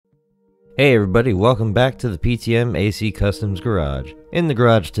Hey everybody, welcome back to the PTM AC Customs Garage. In the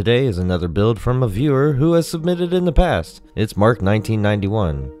garage today is another build from a viewer who has submitted in the past. It's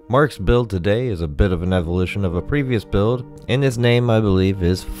Mark1991. Mark's build today is a bit of an evolution of a previous build, and his name I believe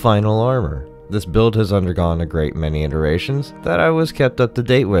is Final Armor. This build has undergone a great many iterations that I was kept up to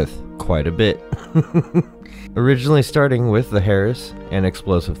date with, quite a bit. Originally starting with the Harris, an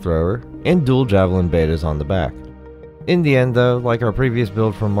explosive thrower, and dual javelin betas on the back. In the end though, like our previous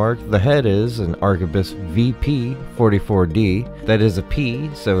build from Mark, the head is an Arquebus VP44D, that is a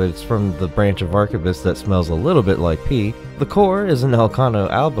P, so it's from the branch of Arquebus that smells a little bit like P. The core is an Elcano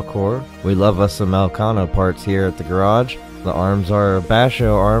albacore. We love us some Elcano parts here at the garage. The arms are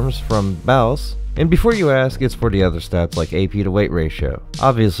Basho arms from Baus. And before you ask, it's for the other stats like AP to weight ratio.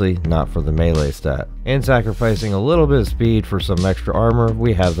 Obviously not for the melee stat. And sacrificing a little bit of speed for some extra armor,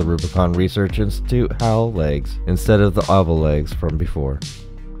 we have the Rubicon Research Institute Howl legs instead of the oval legs from before.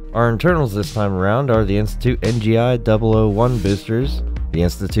 Our internals this time around are the Institute NGI 001 boosters. The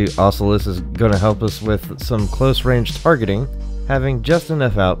Institute Oculus is going to help us with some close range targeting, having just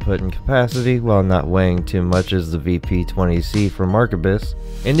enough output and capacity while not weighing too much as the VP20C from Arquebus.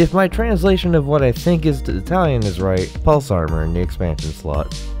 And if my translation of what I think is Italian is right, Pulse Armor in the expansion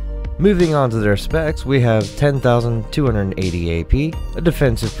slot. Moving on to their specs, we have 10,280 AP, a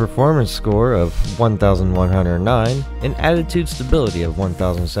defensive performance score of 1,109, an attitude stability of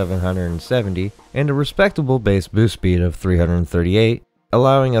 1,770, and a respectable base boost speed of 338,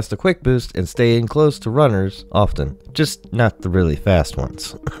 allowing us to quick boost and stay in close to runners often, just not the really fast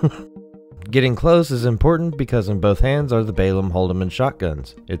ones. Getting close is important because in both hands are the Balaam Holdeman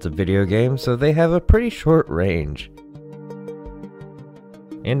shotguns. It's a video game, so they have a pretty short range.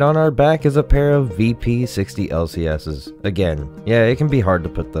 And on our back is a pair of VP60 LCSs. Again, yeah, it can be hard to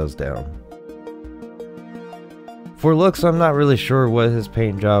put those down. For looks, I'm not really sure what his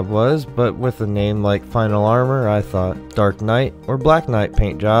paint job was, but with a name like Final Armor, I thought Dark Knight or Black Knight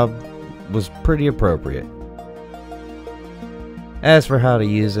paint job was pretty appropriate. As for how to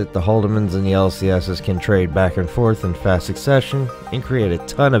use it, the Holdemans and the LCSs can trade back and forth in fast succession and create a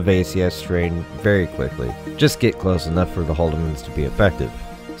ton of ACS strain very quickly. Just get close enough for the Holdemans to be effective.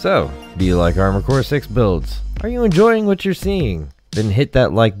 So, do you like Armor Core 6 builds? Are you enjoying what you're seeing? Then hit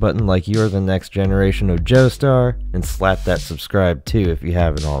that like button like you're the next generation of Joestar, and slap that subscribe too if you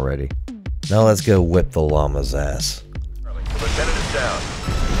haven't already. Now let's go whip the llama's ass. Lieutenant is down.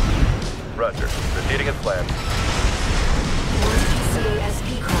 Roger. Proceeding as planned.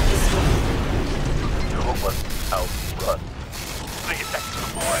 No one outrun. Bring it back to the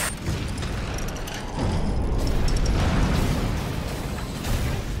boy.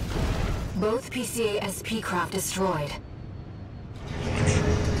 Both PCA-SP craft destroyed.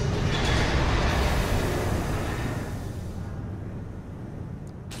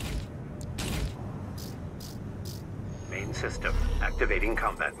 Main system activating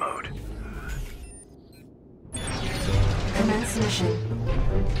combat mode. Commence mission.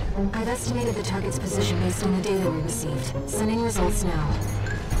 I've estimated the target's position based on the data we received. Sending results now.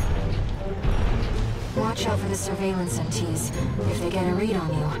 Watch out for the surveillance MTs. If they get a read on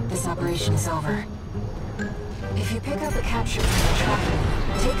you, this operation is over. If you pick up a capture from the tracking,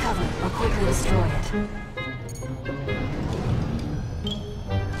 take cover or quickly destroy it.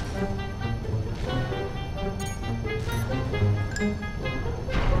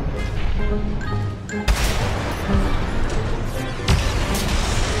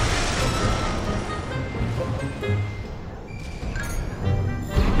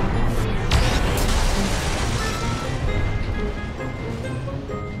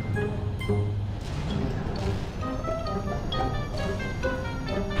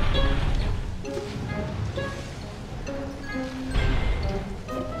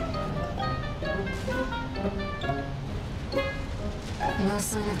 No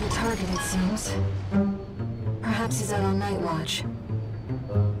sign of the target, it seems. Perhaps he's out on night watch.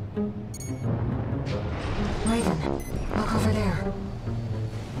 Raven, look over there.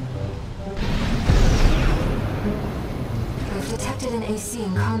 We've detected an AC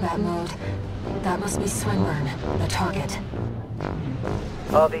in combat mode. That must be Swinburn, the target.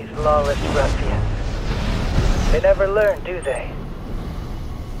 All these lawless ruffians. They never learn, do they?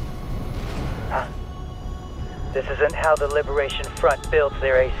 Huh. This isn't how the Liberation Front builds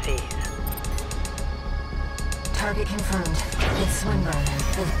their ACs. Target confirmed. It's Swinburn.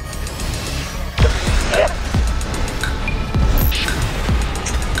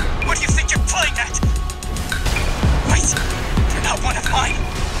 What do you think you're playing at? Wait! You're not one of mine!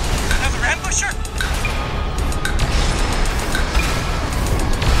 Another ambusher?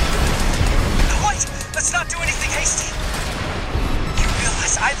 Wait! Let's not do anything hasty! You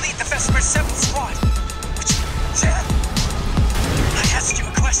realize I lead the Vesper 7 squad. I asked you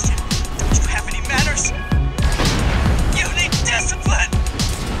a question. Don't you have any manners? You need discipline!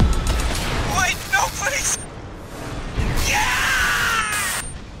 Why no, please? Yeah!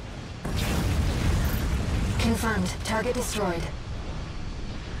 Confirmed. Target destroyed.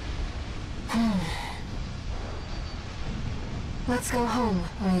 Let's go home,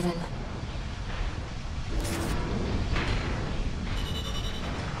 Raven.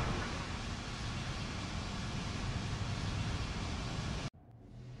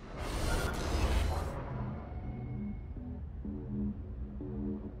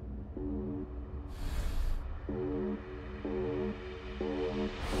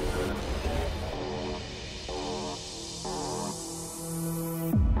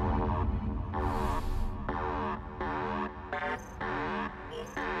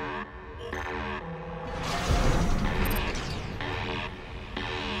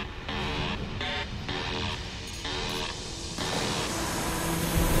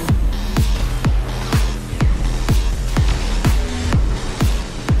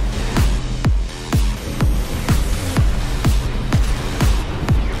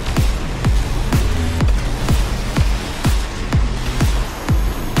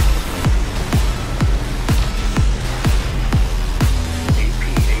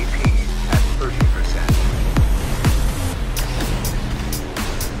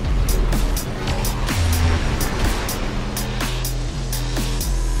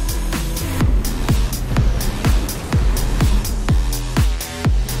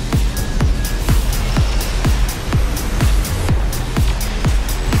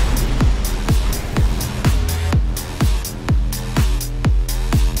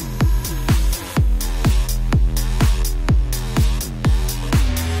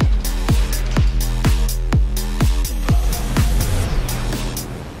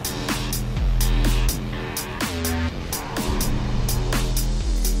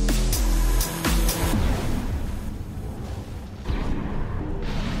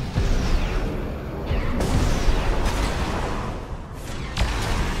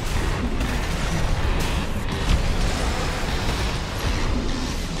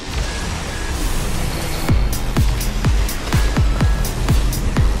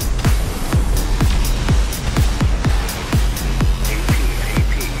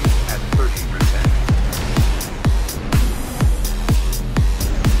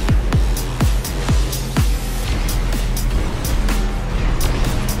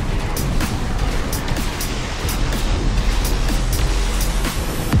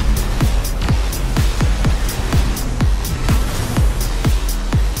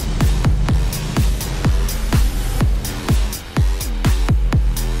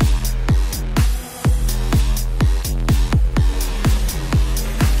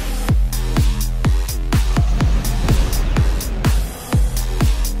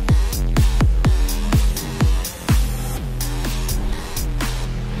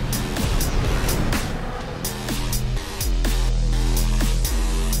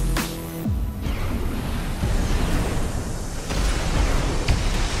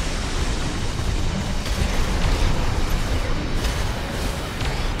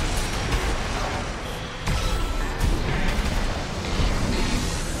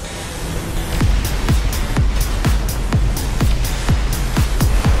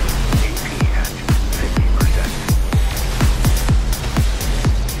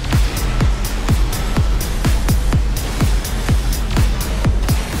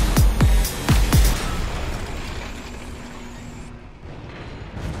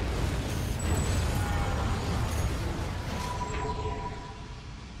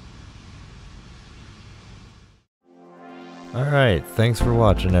 Alright, thanks for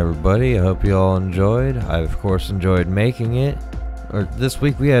watching everybody. I hope you all enjoyed. I of course enjoyed making it. This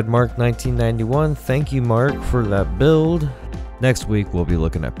week we had Mark1991. Thank you, Mark, for that build. Next week we'll be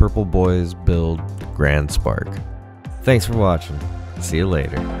looking at Purple Boy's build, Grand Spark. Thanks for watching. See you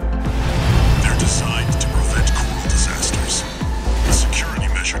later. They're designed